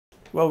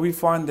Well, we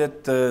find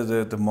that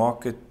the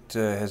market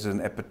has an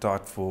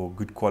appetite for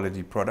good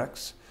quality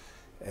products,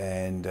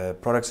 and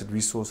products that we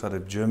source out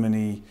of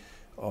Germany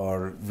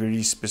are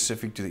very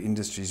specific to the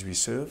industries we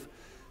serve.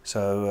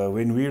 So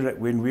when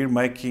we're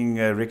making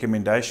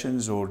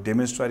recommendations or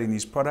demonstrating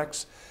these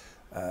products,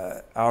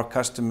 our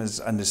customers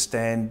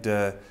understand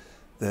the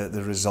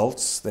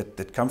results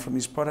that come from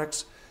these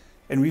products,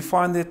 and we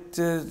find that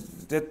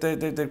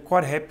they're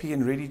quite happy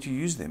and ready to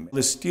use them.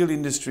 The steel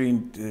industry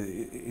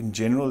in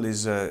general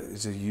is a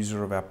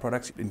user of our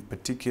products, in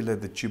particular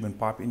the tube and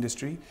pipe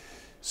industry.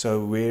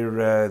 So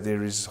where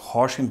there is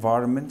harsh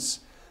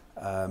environments,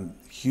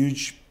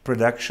 huge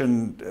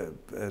production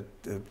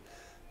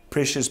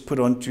pressures put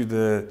onto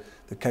the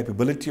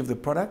capability of the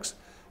products,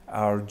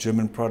 our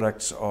German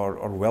products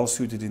are well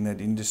suited in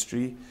that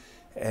industry,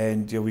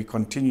 and we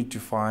continue to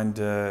find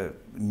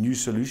new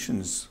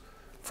solutions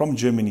from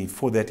Germany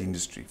for that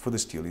industry, for the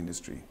steel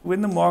industry.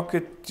 When the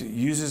market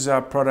uses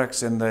our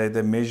products and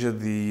they measure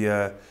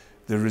the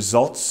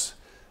results,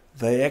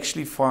 they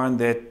actually find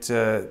that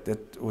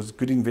that was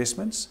good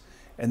investments,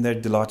 and they're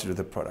delighted with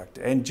the product.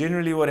 And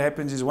generally what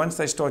happens is once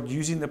they start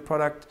using the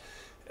product,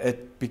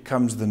 it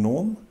becomes the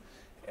norm,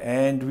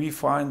 and we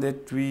find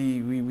that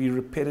we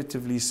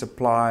repetitively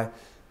supply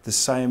the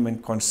same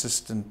and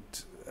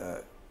consistent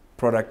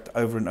product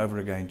over and over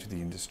again to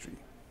the industry.